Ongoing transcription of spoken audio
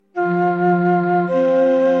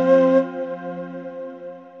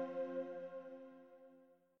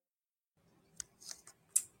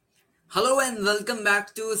Welcome back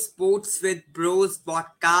to sports with Bros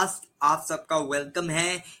podcast. आप सबका welcome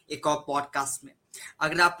है एक और पॉडकास्ट में।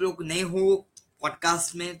 अगर आप लोग नए हो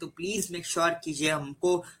पॉडकास्ट में तो प्लीज मेक श्योर कीजिए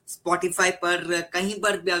हमको स्पॉटिफाई पर कहीं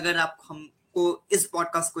पर भी अगर आप हमको इस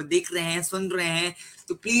पॉडकास्ट को देख रहे हैं सुन रहे हैं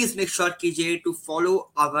तो प्लीज मेक श्योर कीजिए to follow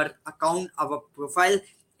our account our profile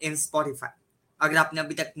in Spotify अगर आपने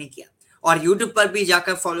अभी तक नहीं किया। और यूट्यूब पर भी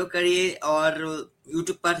जाकर फॉलो करिए और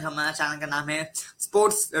यूट्यूब पर हमारा चैनल का नाम है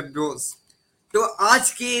स्पोर्ट्स ब्रोस। तो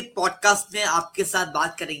आज के पॉडकास्ट में आपके साथ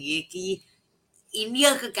बात करेंगे कि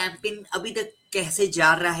इंडिया का कैंपेन अभी तक कैसे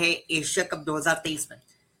जा रहा है एशिया कप 2023 में।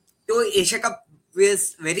 तो Asia cup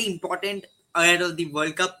is very important ahead of the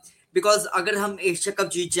world cup because अगर हम एशिया कप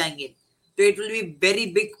जीत जाएंगे तो it will be very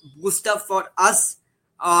big booster for us.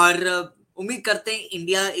 और उम्मीद करते हैं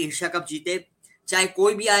इंडिया एशिया कप जीते, चाहे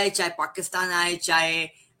कोई भी आए, चाहे पाकिस्तान आए, चाहे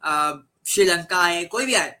श्रीलंका आए, कोई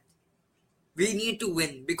भी आए। We need to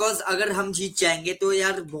win because अगर हम जीत जाएंगे तो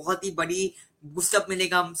यार बहुत ही बड़ी बूस्टअप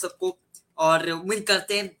मिलेगा हम सबको। और उम्मीद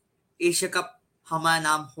करते हैं एशिया कप हमारा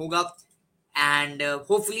नाम होगा and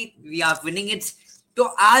hopefully we are winning it. तो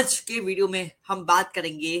आज के वीडियो में हम बात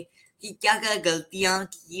करेंगे कि क्या क्या गलतियां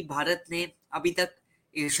की भारत ने अभी तक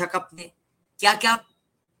एशिया कप में, क्या क्या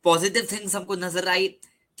पॉजिटिव थिंग्स हमको नजर आई,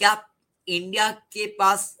 क्या इंडिया के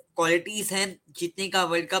पास क्वालिटीज हैं जीतने का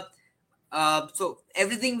world cup. So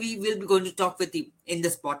everything we will be going to talk with you in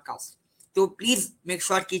this podcast. So please make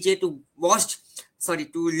sure कीजिए to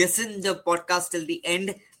listen the podcast till the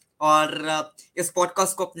end। और इस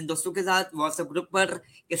पॉडकास्ट को अपने दोस्तों के साथ व्हाट्सएप ग्रुप पर,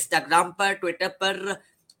 इंस्टाग्राम पर, ट्विटर पर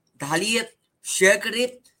डालिए, शेयर करिए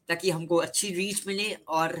ताकि हमको अच्छी रीच मिले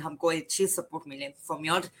और हमको अच्छी सपोर्ट मिले from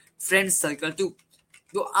your friend circle to.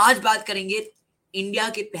 तो आज बात करेंगे इंडिया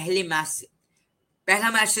के पहला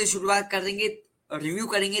मैच से शुरुआत करेंगे, रिव्यू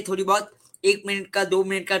करेंगे थोड़ी बहुत, 1 मिनट का 2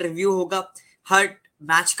 मिनट का रिव्यू होगा हर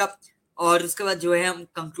मैच का। और उसके बाद जो है हम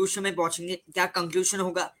कंक्लूजन में पहुंचेंगे, क्या कंक्लूजन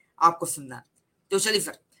होगा आपको सुनना है। तो चलिए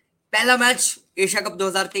फिर, पहला मैच एशिया कप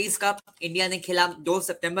 2023 का इंडिया ने खेला 2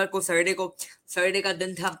 सितंबर को, सैटरडे का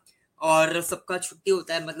दिन था और सबका छुट्टी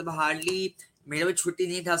होता है, मतलब हार्डली मेरा भी छुट्टी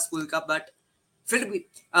नहीं था स्कूल का, बट फिर भी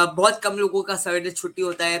बहुत कम लोगों का सैटरडे छुट्टी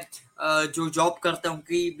होता है। जो जॉब करते हैं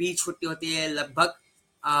उनकी भी छुट्टी होती है लगभग,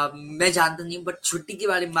 मैं जानता नहीं बट छुट्टी के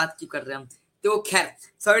बारे में बात क्यों कर रहे हैं हम। तो खैर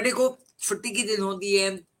सैटरडे को छुट्टी की दिन होती है,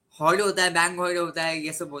 हॉलीडे होता है, बैंक हॉलीडे होता है,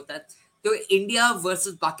 ये सब होता है। तो इंडिया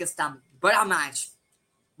वर्सेस पाकिस्तान बड़ा मैच,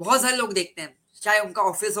 बहुत सारे लोग देखते हैं, चाहे उनका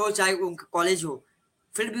ऑफिस हो चाहे उनका कॉलेज हो,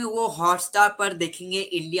 फिर भी वो हॉटस्टार पर देखेंगे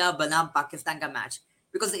इंडिया बनाम पाकिस्तान का मैच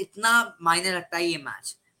बिकॉज इतना मायने रखता है ये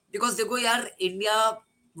मैच। बिकॉज देखो यार, इंडिया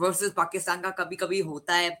वर्सेस पाकिस्तान का कभी कभी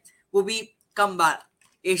होता है, वो भी कम बार,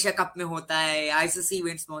 एशिया कप में होता है, आईसीसी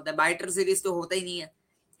इवेंट्स में होता है, बाइटर सीरीज तो होता ही नहीं है।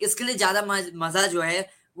 इसके लिए ज्यादा मजा जो है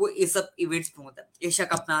वो इस सब इवेंट्स में होता है। एशिया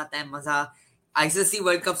कप में आता है मजा, आईसीसी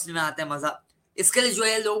वर्ल्ड कप में आता है मजा। इसके लिए जो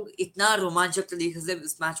है लोग इतना रोमांचक तरीके से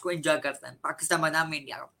इस मैच को एंजॉय करते हैं, पाकिस्तान बनाम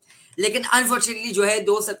इंडिया का। लेकिन अनफॉर्चुनेटली जो है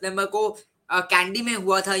 2 सितंबर को कैंडी में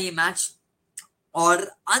हुआ था ये मैच,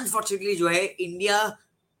 और अनफॉर्चुनेटली जो है इंडिया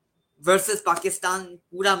वर्सेस पाकिस्तान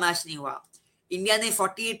पूरा मैच नहीं हुआ। इंडिया ने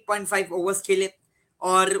 48.5 ओवर्स खेले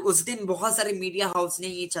और उस दिन बहुत सारे मीडिया हाउस ने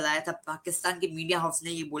ये चलाया था, पाकिस्तान के मीडिया हाउस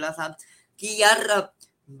ने ये बोला था कि यार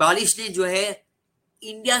बारिश ने जो है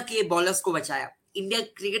इंडिया के बॉलर्स को बचाया, इंडिया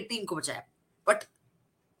क्रिकेट टीम को बचाया। बट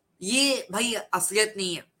ये भाई असलियत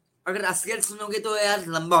नहीं है, अगर असलियत सुनोगे तो यार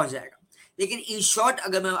लंबा हो जाएगा। लेकिन इन शॉर्ट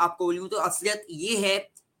अगर मैं आपको बोलूं तो असलियत ये है,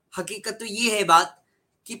 हकीकत तो ये है बात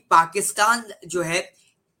कि पाकिस्तान जो है,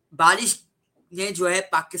 बारिश ने जो है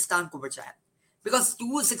पाकिस्तान को बचाया बिकॉज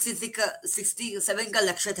 267 का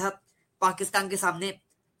लक्ष्य था पाकिस्तान के सामने,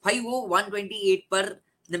 भाई वो 128 पर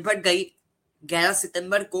निपट गई 11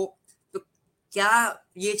 सितंबर को। तो क्या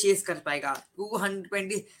ये चेस कर पाएगा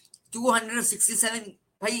 267?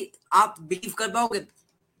 भाई आप बिलीव कर पाओगे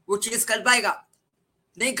वो चेस कर पाएगा?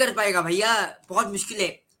 नहीं कर पाएगा भैया, बहुत मुश्किल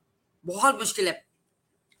है, बहुत मुश्किल है।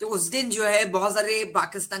 तो उस दिन जो है बहुत सारे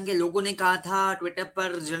पाकिस्तान के लोगों ने कहा था, ट्विटर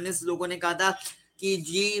पर जर्नलिस्ट लोगों ने कहा था कि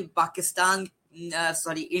जी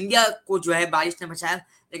इंडिया को जो है बारिश ने बचाया।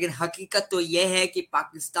 लेकिन हकीकत तो यह है कि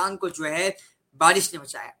पाकिस्तान को जो है बारिश ने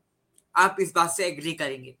बचाया। आप इस बात से एग्री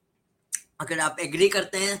करेंगे? अगर आप एग्री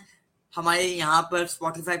करते हैं, हमारे यहाँ पर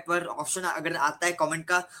स्पॉटिफाई पर ऑप्शन अगर आता है कमेंट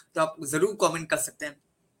का, तो आप जरूर कमेंट कर सकते हैं,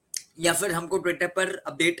 या फिर हमको ट्विटर पर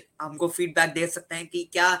अपडेट, हमको फीडबैक दे सकते हैं कि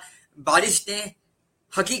क्या बारिश ने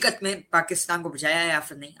हकीकत में पाकिस्तान को बचाया या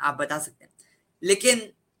फिर नहीं, आप बता सकते हैं।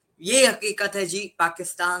 लेकिन ये हकीकत है जी,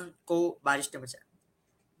 पाकिस्तान को बारिश ने बचाया,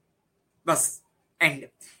 बस एंड।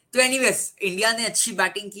 तो एनीवेज इंडिया ने अच्छी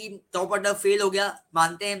बैटिंग की, टॉप ऑर्डर फेल हो गया,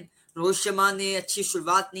 मानते हैं। रोहित शर्मा ने अच्छी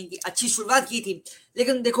शुरुआत नहीं की, अच्छी शुरुआत की थी,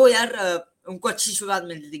 लेकिन देखो यार उनको अच्छी शुरुआत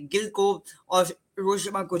मिली थी, गिल को और रोहित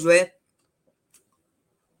शर्मा को जो है,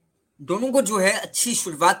 दोनों को जो है अच्छी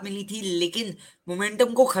शुरुआत मिली थी, लेकिन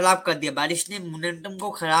मोमेंटम को खराब कर दिया, बारिश ने मोमेंटम को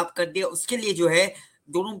खराब कर दिया, उसके लिए जो है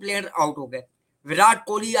दोनों प्लेयर आउट हो गए। विराट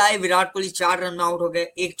कोहली आए, विराट कोहली 4 रन में आउट हो गए,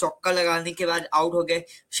 एक चौका लगाने के बाद आउट हो गए।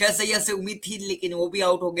 शेख सैयद से उम्मीद थी लेकिन वो भी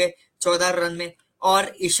आउट हो गए 14 रन में।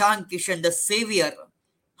 और ईशान किशन द सेवियर,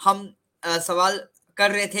 हम सवाल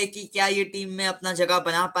कर रहे थे कि क्या ये टीम में अपना जगह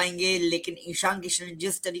बना पाएंगे, लेकिन ईशान किशन ने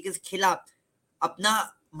जिस तरीके से खेला, अपना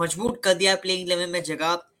मजबूत कर दिया प्लेइंग 11 में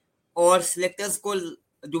जगह, और सिलेक्टर्स को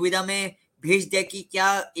दुविधा में भेज दिया कि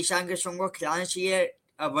क्या ईशान किशन को खिलाना चाहिए।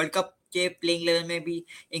 वर्ल्ड कप के प्लेइंग 11 में भी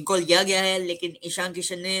इनको लिया गया है, लेकिन ईशान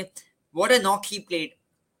किशन ने what a knock he played,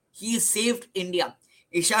 he saved India.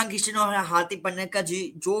 Ishan Kishan और हार्दिक पांड्या का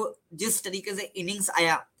जो जिस तरीके से इनिंग्स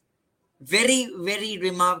आया, वेरी वेरी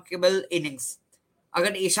रिमार्केबल इनिंग्स।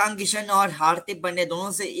 अगर ईशान किशन और हार्दिक पांड्या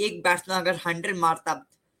दोनों से एक बैट्समैन अगर 100 मारता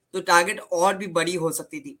तो टारगेट और भी बड़ी हो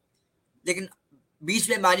सकती थी, लेकिन बीच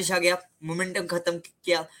में बारिश आ गया, मोमेंटम खत्म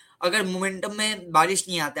किया। अगर मोमेंटम में बारिश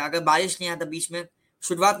नहीं आता, अगर बारिश नहीं आता बीच में,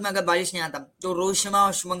 शुरुआत में अगर बारिश नहीं आता, तो रोहित शर्मा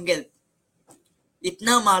और शुभमन गिल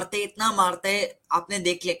इतना मारते, आपने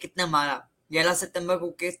देख लिया कितना मारा 11 सितंबर को,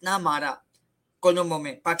 कितना मारा कोलंबो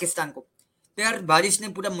में पाकिस्तान को। तो यार बारिश ने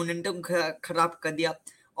पूरा मोमेंटम खराब कर दिया,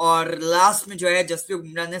 और लास्ट में जो है जसप्रीत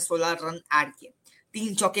बुमराह ने 16 रन ऐड किए,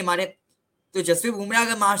 3 चौके मारे। तो जसप्रीत बुमराह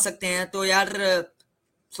अगर मार सकते हैं तो यार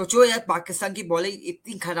सोचो यार, पाकिस्तान की बॉलिंग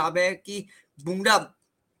इतनी खराब है कि बुमराह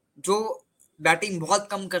जो बैटिंग बहुत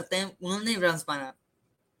कम करते हैं उन्होंने रन मारा।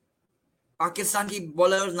 पाकिस्तान की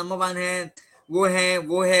बॉलर नंबर 1 है,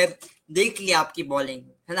 वो है, देख लिया आपकी बॉलिंग,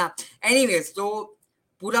 है ना। एनीवेज, तो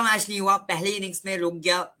पूरा मैच नहीं हुआ, पहले इनिंग्स में रुक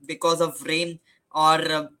गया बिकॉज ऑफ रेन। और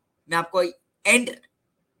मैं आपको एंड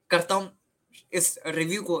करता हूँ इस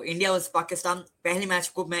रिव्यू को, इंडिया वर्सेस पाकिस्तान पहले मैच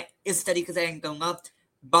को मैं इस तरीके से एंड करूंगा,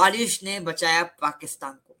 बारिश ने बचाया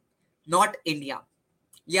पाकिस्तान को, नॉट इंडिया,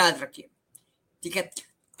 याद रखिए, ठीक है।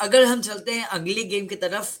 अगर हम चलते हैं अगले गेम की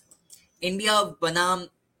तरफ, इंडिया बनाम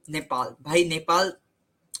नेपाल। भाई नेपाल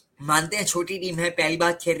मानते हैं छोटी टीम है, पहली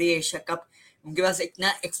बार खेल रही है एशिया कप, उनके पास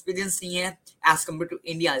इतना एक्सपीरियंस नहीं है एज कम्पेयर टू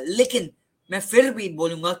इंडिया, लेकिन मैं फिर भी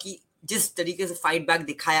बोलूंगा कि जिस तरीके से फाइट बैक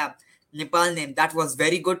दिखाया नेपाल ने, दैट वाज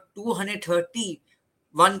वेरी गुड।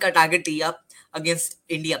 231 का टारगेट दिया अगेंस्ट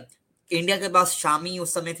इंडिया। इंडिया के पास शामी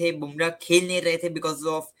उस समय थे, बुमराह खेल नहीं रहे थे because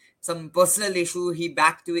of some personal issue, he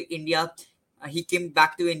came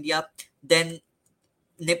back to India. Then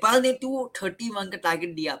Nepal ने 231 का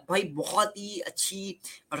टारगेट दिया, भाई बहुत ही अच्छी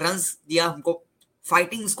रन्स दिया हमको,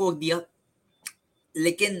 फाइटिंग स्कोर दिया,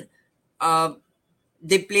 लेकिन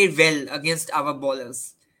they played well against our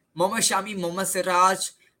bowlers. Mohammed Shami, Mohammed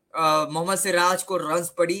Siraj को रन्स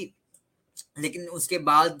पड़ी, लेकिन उसके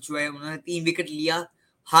बाद जो है उन्होंने 3 विकेट लिया।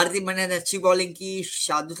 हार्दिक पांड्या ने अच्छी बॉलिंग की,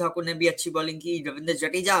 शार्दुल ठाकुर ने भी अच्छी बॉलिंग की, रविंद्र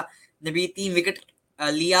जडेजा ने भी 3 विकेट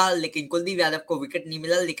लिया, लेकिन कुलदीप यादव को विकेट नहीं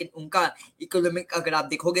मिला। लेकिन उनका इकोनॉमिक अगर आप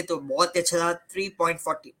देखोगे तो बहुत अच्छा था,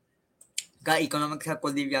 3.40 का इकोनॉमिक था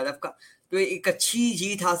कुलदीप यादव का। तो एक अच्छी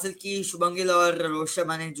जीत हासिल की शुभमन गिल और रोहित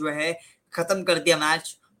शर्मा ने जो है खत्म कर दिया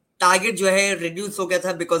मैच। टारगेट जो है रिड्यूस हो गया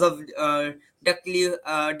था बिकॉज ऑफ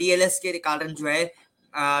डीएलएस के कारण, जो है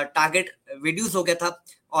टारगेट रिड्यूस हो गया था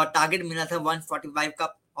और टारगेट मिला था 145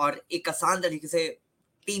 का, और एक आसान तरीके से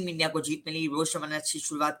टीम इंडिया को जीत मिली। रोहित शर्मा ने अच्छी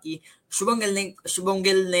शुरुआत की, शुभम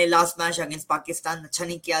गिल ने लास्ट मैच अगेंस्ट पाकिस्तान अच्छा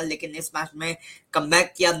नहीं किया, लेकिन इस मैच में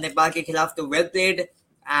कमबैक किया नेपाल के खिलाफ, तो वेल प्लेड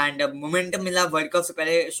एंड मोमेंटम मिला वर्ल्ड कप से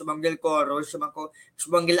पहले शुभम गिल को और रोहित शर्मा को।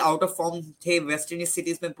 Shubman Gill out of form थे, वेस्ट इंडीज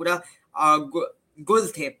सीरीज में पूरा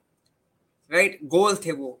गोल थे, राइट, गोल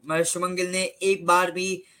थे वो, मतलब शुभम गिल ने एक बार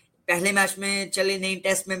भी पहले मैच में चले नहीं,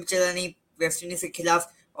 टेस्ट में भी चला नहीं वेस्ट इंडीज के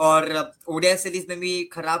खिलाफ, और ओडीआई सीरीज में भी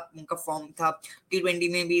खराब उनका फॉर्म था, T20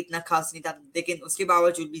 में भी इतना खास नहीं था, लेकिन उसके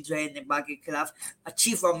बावजूद भी जो है नेपाल के खिलाफ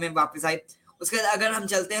अच्छी फॉर्म में वापस आए। उसके बाद अगर हम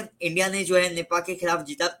चलते हैं, इंडिया ने जो है नेपाल के खिलाफ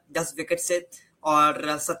जीता 10 विकेट से,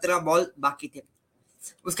 और 17 बॉल बाकी थे।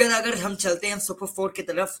 उसके बाद अगर हम चलते हैं सुपर 4 की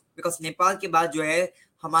तरफ, बिकॉज नेपाल के बाद जो है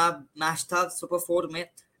हमारा मैच था सुपर 4 में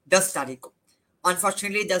 10 तारीख को।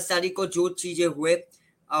 अनफॉर्चुनेटली 10 तारीख को जो चीजें हुए,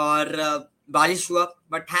 और बारिश हुआ,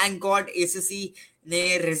 बट थैंक गॉड एसीसी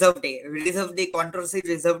ने reserve day controversy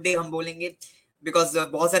reserve day हम बोलेंगे, बिकॉज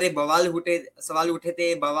बहुत सारे सवाल उठे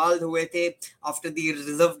थे, बवाल हुए थे आफ्टर द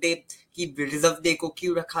रिजर्व डे कि रिजर्व डे को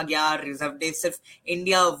क्यों रखा गया, रिजर्व डे सिर्फ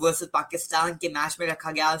इंडिया वर्सेस पाकिस्तान के मैच में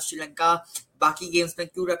रखा गया, श्रीलंका बाकी गेम्स में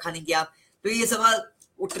क्यों रखा नहीं गया। तो ये सवाल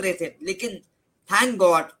उठ रहे थे, लेकिन थैंक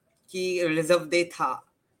गॉड कि रिजर्व डे था।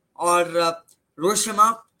 और Rohit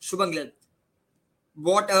Sharma, Shubman Gill,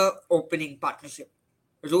 what a opening partnership.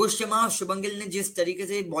 Rohit Sharma और शुभमन गिल ने जिस तरीके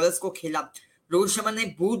से बॉलर्स को खेला, रोहित शर्मा ने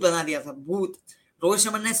भूत बना दिया था, भूत। रोहित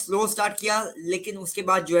शर्मा ने स्लो स्टार्ट किया, लेकिन उसके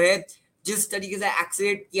बाद जो है जिस तरीके से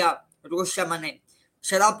एक्सीलेट किया रोहित शर्मा ने,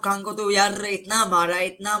 शराब खान को तो यार इतना मारा,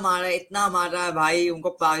 इतना मारा, इतना मारा भाई, उनको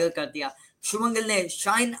पागल कर दिया। शुभमन गिल ने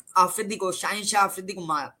शाहीन शाह अफरीदी को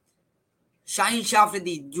मारा। शाहीन शाह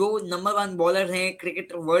अफरीदी जो नंबर 1 बॉलर हैं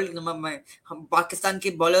क्रिकेट वर्ल्ड नंबर में, हम पाकिस्तान के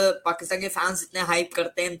बॉलर, पाकिस्तान के फैंस इतने हाइप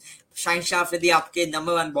करते हैं, शाहीन शाह अफरीदी आपके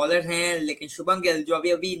नंबर 1 बॉलर हैं। लेकिन शुभमन गिल जो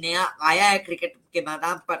अभी अभी नया आया है क्रिकेट के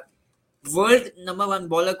मैदान पर, वर्ल्ड नंबर 1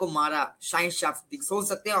 बॉलर को मारा शाहीन शाह अफरीदी, सोच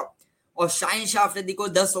सकते हो। और शाहीन शाह अफरीदी को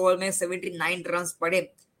 10 ओवर में 79 रन पड़े,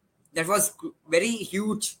 that was very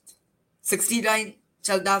huge. 60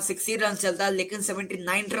 run चलता, लेकिन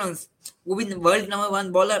 79 रन, वो भी world number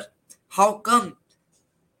 1 bowler, how come.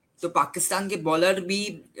 तो पाकिस्तान के बॉलर भी,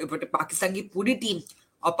 पाकिस्तान की पूरी टीम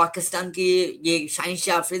और पाकिस्तान के ये शाहीन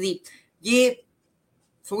शाह अफरीदी, ये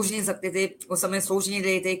सोच नहीं सकते थे उस समय, सोच नहीं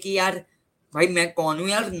रहे थे कि यार भाई मैं कौन हूँ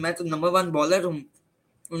यार, मैं तो नंबर 1 बॉलर हूँ।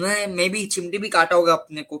 उन्होंने मे भी चिमटी भी काटा होगा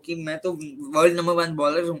अपने को कि मैं तो वर्ल्ड नंबर 1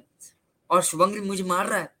 बॉलर हूँ और शुभम गिल मुझे मार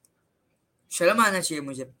रहा है, शर्म आना चाहिए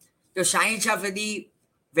मुझे। तो Shaheen Shah Afridi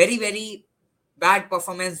very very bad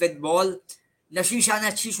performance with ball. Naseem Shah ने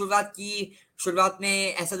अच्छी शुरुआत की, शुरुआत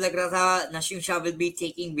में ऐसा लग रहा था Naseem Shah will be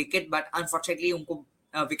taking wicket, but unfortunately उनको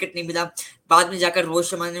विकेट नहीं मिला। बाद में जाकर रोहित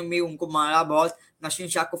शर्मा ने भी उनको मारा बहुत। नसीम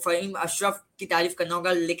शाह को फहीम अशरफ की तारीफ करना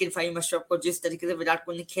होगा, लेकिन फहीम अशरफ को जिस तरीके से विराट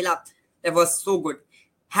कोहली ने खेला, that was so good.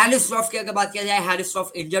 Haris Rauf की अगर बात किया जाए, हैरिस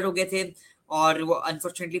श्रॉफ इंजर्ड हो गए थे और वो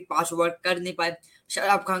अनफॉर्चुनेटली 5 ओवर कर नहीं पाए।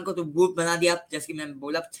 शराब खान को तो भूत बना दिया जैसे कि मैंने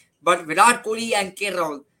बोला। बट विराट कोहली एंड के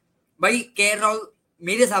राहुल, भाई के राहुल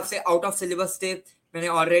मेरे हिसाब से आउट ऑफ सिलेबस थे।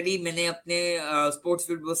 मैंने अपने स्पोर्ट्स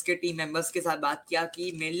फील्ड के टीम मेंबर्स के साथ बात किया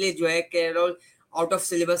कि मेरे लिए जो है के राहुल आउट ऑफ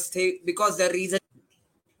सिलेबस थे,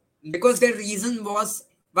 because the reason was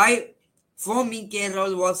why for me के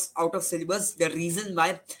Rahul was out of syllabus। the reason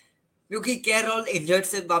why क्योंकि के राहुल इंजर्ड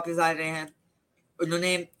से वापस आ रहे हैं,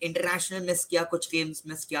 उन्होंने इंटरनेशनल मिस किया, कुछ गेम्स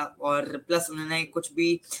मिस किया, और प्लस उन्होंने कुछ भी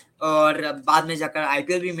और बाद में जाकर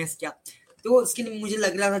आईपीएल भी मिस किया। तो उसके लिए मुझे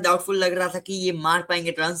लग रहा था, डाउटफुल लग रहा था कि ये मार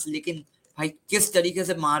पाएंगे रन, लेकिन भाई किस तरीके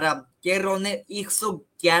से मारा। के राहुल ने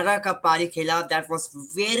 111 का पारी खेला, that was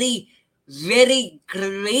very very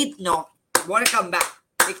great knock, what a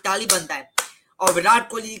comeback, एक ताली बनता है। और विराट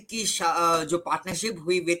कोहली की जो पार्टनरशिप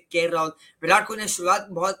हुई विद के राहुल, विराट कोहली ने शुरुआत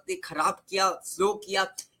बहुत खराब किया, स्लो किया,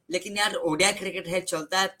 लेकिन यार ओडीआई क्रिकेट है,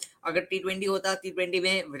 चलता है। अगर टी20 होता, टी20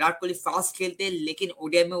 में विराट कोहली फास्ट खेलते, लेकिन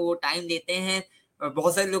ओडीआई में वो टाइम लेते हैं।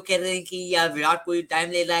 बहुत सारे लोग कह रहे हैं कि यार विराट कोहली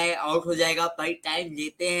टाइम ले रहा है, आउट हो जाएगा, भाई टाइम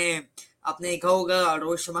लेते हैं। आपने देखा होगा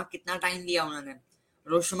रोहित शर्मा कितना टाइम लिया उन्होंने,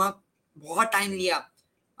 रोहित शर्मा बहुत टाइम लिया।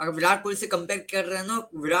 अगर विराट कोहली से कंपेयर कर रहे हैं ना,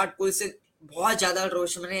 विराट कोहली से बहुत ज्यादा रोहित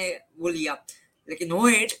शर्मा ने वो लिया, लेकिन नो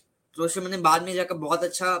हिट, रोहित शर्मा ने बाद में जाकर बहुत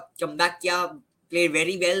अच्छा कमबैक किया, play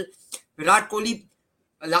very well. Virat Kohli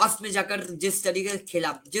last में जाकर जिस तरीके से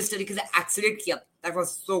खेला, जिस तरीके से एक्सीलेट किया, that was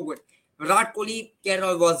so good. Virat Kohli के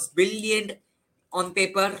Rahul was brilliant on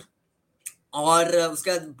paper, और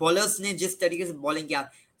उसके बाद बॉलर्स ने जिस तरीके से बॉलिंग किया,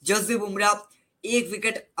 Jasprit Bumrah 1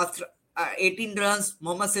 wicket 18 run,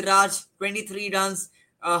 Mohammad Siraj 23 run,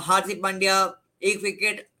 Hardik Pandya 1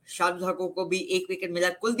 wicket, Shardul Thakur को भी 1 विकेट मिला।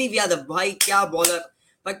 कुलदीप यादव भाई क्या बॉलर,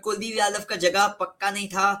 भाई कुलदीप यादव का जगह पक्का नहीं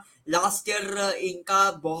था। लास्ट ईयर इनका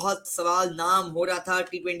बहुत सवाल नाम हो रहा था,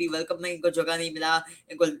 टी20 वर्ल्ड कप में इनको जगह नहीं मिला,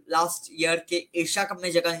 इनको लास्ट ईयर के एशिया कप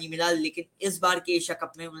में जगह नहीं मिला, लेकिन इस बार के एशिया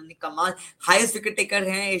कप में उन्होंने कमाल, हाईएस्ट विकेट टेकर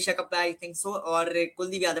हैं एशिया कप में आई थिंक सो। और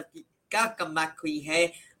कुलदीप यादव की क्या कमबैक हुई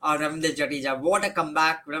है। और Ravindra Jadeja, what a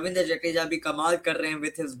comeback, Ravindra Jadeja भी कमाल कर रहे हैं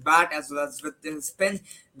with his bat as well as with his spin.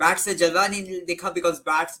 Bat से जलवा नहीं दिखा, बिकॉज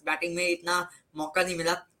बैटिंग में इतना मौका नहीं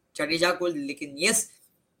मिला जडेजा को, लेकिन यस।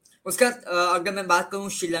 उसका अगर मैं बात करूं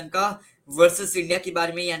श्रीलंका वर्सेस इंडिया के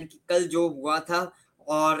बारे में, यानी कि कल जो हुआ था,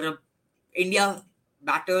 और India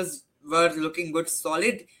batters were looking good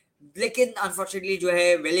solid, लेकिन अनफॉर्चुनेटली जो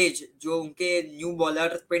है विलेज, जो उनके न्यू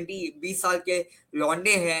बॉलर 20 साल के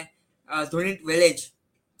लॉन्डे हैं, धोनित विलेज,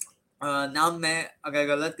 नाम मैं अगर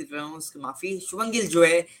गलत कर रहा हूँ उसकी माफी, शुभमन गिल जो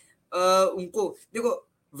है, उनको देखो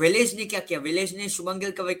विलेज ने क्या किया, विलेज ने शुभमन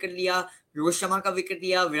गिल का विकेट लिया, रोहित शर्मा का विकेट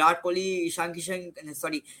लिया, विराट कोहली, ईशान किशन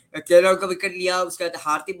सॉरी के राहुल का विकेट लिया, उसके बाद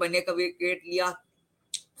हार्दिक पांड्या का विकेट लिया।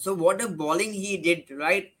 So what a bowling he did,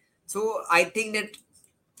 right. So I think that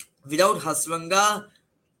without Hasaranga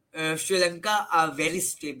Sri Lanka are very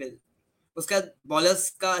stable. उसका बॉलर्स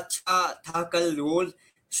का अच्छा था कल रोल,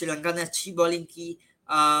 श्रीलंका ने अच्छी बॉलिंग की।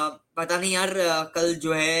 पता नहीं यार कल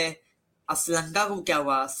जो है श्रीलंका को क्या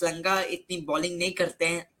हुआ, श्रीलंका इतनी बॉलिंग नहीं करते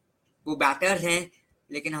हैं, वो बैटर हैं,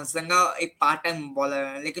 लेकिन हसरंगा एक पार्ट टाइम बॉलर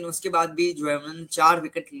है, लेकिन उसके बाद भी जो है उन्होंने 4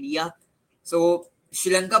 विकेट लिया। सो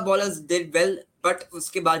Sri Lanka bowlers did well, but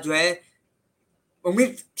उसके बाद जो है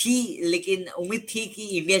उम्मीद थी, लेकिन उम्मीद थी कि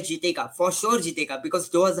इंडिया जीतेगा, फॉर श्योर जीतेगा, बिकॉज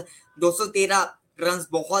 213 रन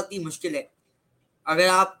बहुत ही मुश्किल है। अगर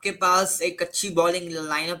आपके पास एक अच्छी बॉलिंग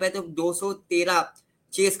लाइनअप है तो 213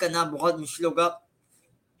 चेस करना बहुत मुश्किल होगा,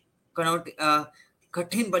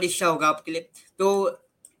 कठिन परीक्षा होगा आपके लिए। तो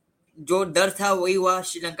जो डर था वही हुआ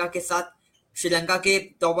श्रीलंका के साथ। श्रीलंका के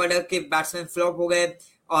टॉप ऑर्डर के बैट्समैन फ्लॉप हो गए,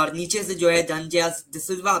 और नीचे से जो है धनंजय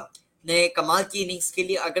डिसिल्वा ने कमाल की इनिंग्स के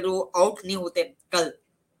लिए, अगर वो आउट नहीं होते कल,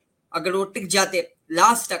 अगर वो टिक जाते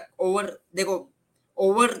लास्ट तक, ओवर देखो,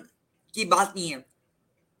 ओवर की बात नहीं है,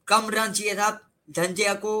 कम रन चाहिए था,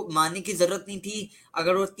 धनंजय को मारने की जरूरत नहीं थी,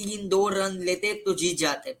 अगर वो 3-2 रन लेते तो जीत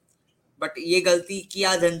जाते, बट ये गलती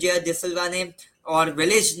किया धनंजय डिसिल्वा ने। और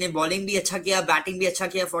विलेज ने बॉलिंग भी अच्छा किया, बैटिंग भी अच्छा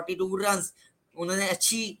किया, 42 रन उन्होंने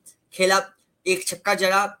अच्छी खेला, एक छक्का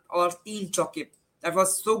जड़ा और 3 चौके, that was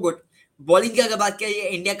so good. Bowling की अगर बात करें,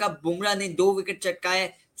 इंडिया का बुमराह ने 2 wicket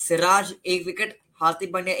चटकाए, Siraj 1 wicket,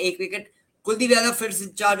 Hardik Pandya 1 wicket, Kuldeep Yadav फिर से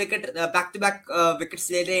 4 wicket, back to back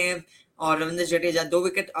wickets ले रहे हैं, और रविंद्र जडेजा 2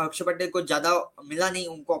 विकेट। अक्षर पटेल को ज्यादा मिला नहीं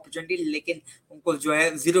उनको अपॉर्चुनिटी, लेकिन उनको जो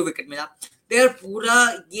है 0 विकेट मिला। तो यार पूरा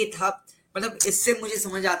ये था, मतलब इससे मुझे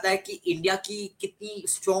समझ आता है कि इंडिया की कितनी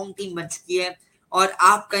स्ट्रॉन्ग टीम बन चुकी है। और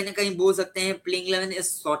आप कहीं ना कहीं बोल सकते हैं प्लेइंग 11 इज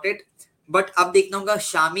सॉर्टेड, बट अब देखना होगा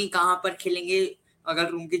शामी कहाँ पर खेलेंगे,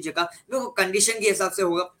 अगर उनकी जगह देखो कंडीशन के हिसाब से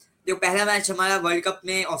होगा। जो पहला मैच हमारा वर्ल्ड कप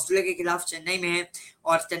में ऑस्ट्रेलिया के खिलाफ चेन्नई में है,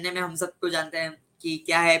 और चेन्नई में हम सबको जानते हैं कि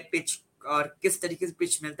क्या है पिच, और किस तरीके से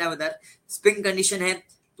पिच मिलता है उधर, स्पिन कंडीशन है,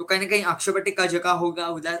 तो कहीं ना कहीं अक्षर पटेल का जगह होगा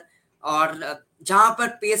उधर। और जहां पर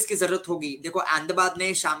पेस की जरूरत होगी, देखो अहमदाबाद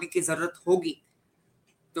में शामी की जरूरत होगी,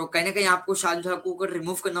 तो कहीं ना कहीं आपको शार्दुल ठाकुर को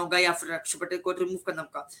रिमूव करना होगा या फिर अक्षर पटेल को रिमूव करना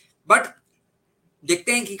होगा, बट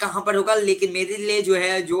देखते हैं कि कहां पर होगा। लेकिन मेरे लिए जो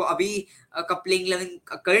है, जो अभी का प्लेइंग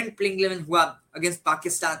 11, करंट प्लेइंग 11 हुआ अगेंस्ट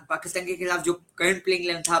पाकिस्तान के खिलाफ, जो करंट प्लेइंग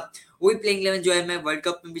 11 था, वही प्लेइंग 11 जो है मैं वर्ल्ड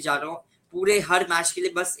कप में भी जा रहा हूँ पूरे हर मैच के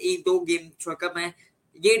लिए। बस 1-2 गेम छोड़कर मैं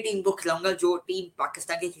ये टीम को खिलाऊंगा जो टीम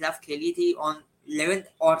पाकिस्तान के खिलाफ खेली थी ऑन 11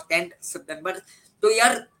 और 10 सितंबर। तो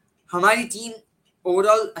यार हमारी टीम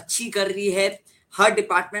ओवरऑल अच्छी कर रही है, हर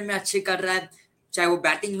डिपार्टमेंट में अच्छे कर रहा है, चाहे वो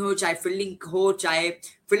बैटिंग हो, चाहे फील्डिंग हो, चाहे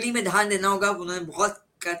फील्डिंग में ध्यान देना होगा, उन्होंने बहुत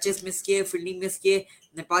कैचेस मिस किए, फील्डिंग मिस किए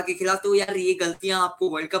नेपाल के खिलाफ। तो यार ये गलतियां आपको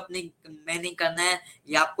वर्ल्ड कप में नहीं करना है,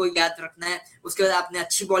 ये आपको याद रखना है। उसके बाद आपने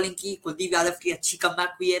अच्छी बॉलिंग की, कुलदीप यादव की अच्छी कमबैक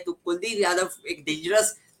हुई है, तो कुलदीप यादव एक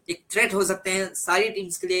डेंजरस एक थ्रेट हो सकते हैं सारी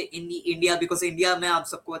टीम्स के लिए इन इंडिया, बिकॉज इंडिया में आप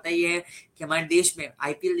सबको पता ही है कि हमारे देश में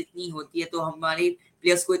आईपीएल इतनी होती है, तो हमारे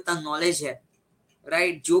प्लेयर्स को इतना नॉलेज है,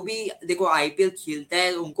 राइट। जो भी देखो आईपीएल खेलता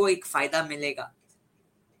है उनको एक फायदा मिलेगा,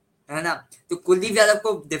 है ना। तो कुलदीप यादव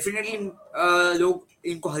को डेफिनेटली लोग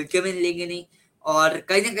इनको हल्के में लेंगे नहीं, और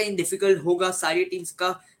कहीं ना कहीं डिफिकल्ट होगा सारी टीम्स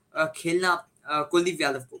का खेलना कुलदीप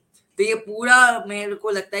यादव को। तो ये पूरा मेरे को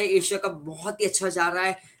लगता है एशिया कप बहुत ही अच्छा जा रहा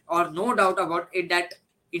है, और no doubt about it that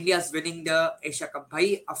India is winning the Asia Cup.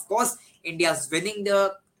 भाई of course India is winning the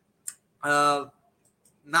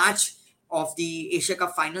match of the Asia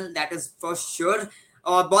Cup final, that is for sure.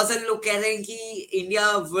 और बहुत सारे लोग कह रहे हैं कि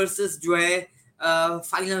इंडिया वर्सेस जो है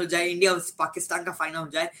फाइनल हो जाए, इंडिया वर्सेस पाकिस्तान का फाइनल हो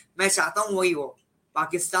जाए। मैं चाहता हूँ वही हो,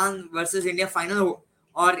 पाकिस्तान वर्सेस इंडिया फाइनल हो,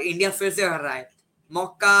 और इंडिया फिर से हर रहा है।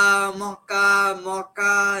 मौका मौका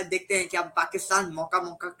मौका, देखते हैं क्या पाकिस्तान मौका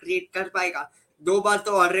मौका क्रिएट कर पाएगा। 2 बार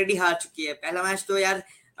तो ऑलरेडी हार चुकी है, पहला मैच तो यार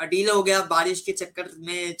डील हो गया बारिश के चक्कर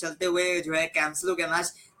में चलते हुए, जो है कैंसिल हो गया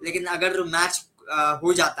मैच। लेकिन अगर मैच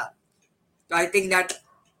हो जाता तो आई थिंक दैट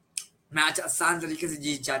मैच आसान तरीके से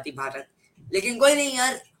जीत जाती भारत। लेकिन कोई नहीं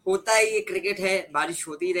यार, होता है, ये क्रिकेट है, बारिश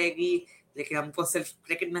होती रहेगी, लेकिन हमको सिर्फ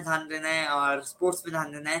क्रिकेट में ध्यान देना है और स्पोर्ट्स में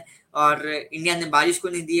ध्यान देना है। और इंडिया ने बारिश को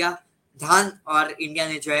नहीं दिया ध्यान, और इंडिया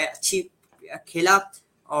ने जो है अच्छी खेला।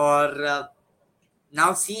 और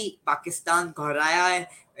नाउ सी पाकिस्तान को हराया है,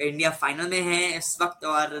 इंडिया फाइनल में है इस वक्त,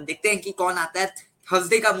 और देखते हैं कि कौन आता है।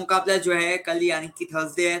 थर्सडे का मुकाबला जो है कल, यानी कि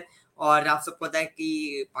थर्सडे है, और आप सबको पता है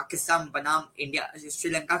कि पाकिस्तान बनाम इंडिया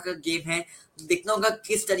श्रीलंका का गेम है। देखना होगा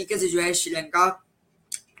किस तरीके से जो है श्रीलंका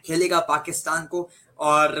खेलेगा पाकिस्तान को,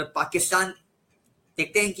 और पाकिस्तान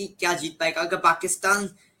देखते हैं कि क्या जीत पाएगा। अगर पाकिस्तान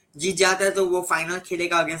जीत जाता है तो वो फाइनल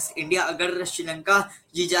खेलेगा अगेंस्ट इंडिया, अगर श्रीलंका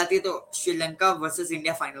जीत जाती है तो श्रीलंका वर्सेस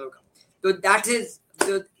इंडिया फाइनल होगा। तो दैट इज,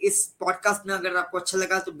 तो इस पॉडकास्ट में अगर आपको अच्छा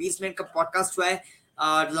लगा तो 20 मिनट का पॉडकास्ट हुआ है,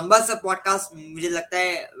 और लंबा सा पॉडकास्ट, मुझे लगता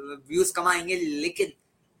है व्यूज कम आएंगे, लेकिन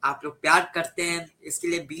आप लोग प्यार करते हैं इसके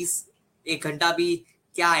लिए 1 घंटा भी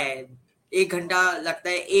क्या है, 1 घंटा लगता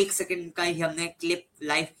है 1 सेकंड का ही हमने क्लिप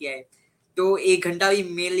लाइव किया है, तो 1 घंटा भी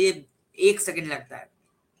मेरे लिए 1 सेकंड लगता है।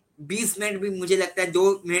 20 मिनट भी मुझे लगता है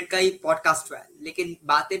 2 मिनट का ही पॉडकास्ट हुआ है, लेकिन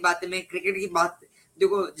बातें बातें में क्रिकेट की बात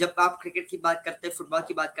देखो जब आप क्रिकेट की बात करते हैं, फुटबॉल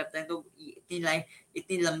की बात करते हैं, तो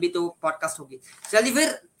इतनी लंबी तो पॉडकास्ट होगी। चलिए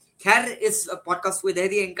फिर खैर इस पॉडकास्ट को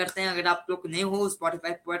इधर ही एंड करते हैं। अगर आप लोग नए हो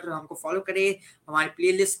स्पॉटिफाई पर हमको फॉलो करें, हमारी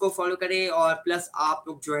प्लेलिस्ट को फॉलो करें, और प्लस आप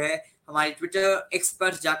लोग जो है हमारे ट्विटर एक्स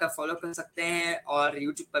पर जाकर फॉलो कर सकते हैं, और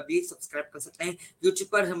यूट्यूब पर भी सब्सक्राइब कर सकते हैं। यूट्यूब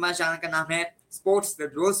पर हमारे चैनल का नाम है स्पोर्ट्स विद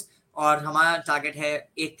ब्रोस, और हमारा टारगेट है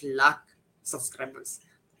 1 lakh subscribers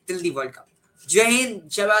till the world cup. जय हिंद,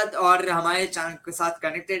 जय भारत, और हमारे चैनल के साथ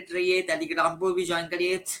कनेक्टेड रहिए, टेलीग्राम को भी ज्वाइन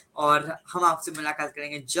करिए, और हम आपसे मुलाकात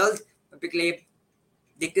करेंगे जल्द। तब तक के लिए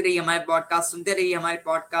देखते रहिए हमारे पॉडकास्ट, सुनते रहिए हमारे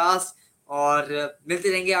पॉडकास्ट, और मिलते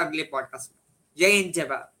रहेंगे अगले पॉडकास्ट में। जय हिंद, जय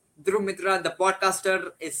Bharat. Dhruv Mitra, the podcaster,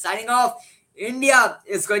 is signing off. India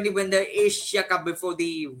is going to win the Asia Cup before the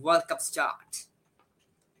World Cup start.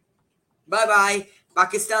 Bye bye.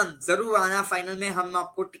 Pakistan जरूर आना फाइनल में, हम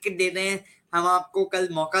आपको टिकट दे रहे हैं। हम आपको कल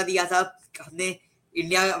मौका दिया था, हमने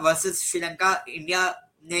इंडिया वर्सेस श्रीलंका, इंडिया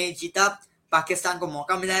ने जीता, पाकिस्तान को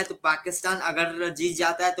मौका मिला है। तो पाकिस्तान अगर जीत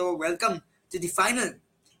जाता है तो वेलकम टू द फाइनल।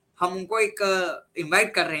 हम उनको एक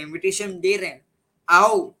इनवाइट कर रहे हैं, इनविटेशन दे रहे हैं,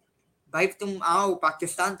 आओ भाई, तुम आओ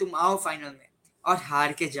पाकिस्तान, तुम आओ फाइनल में और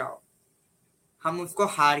हार के जाओ। हम उसको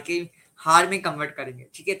हार में कन्वर्ट करेंगे,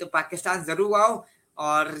 ठीक है? तो पाकिस्तान जरूर आओ।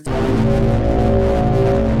 और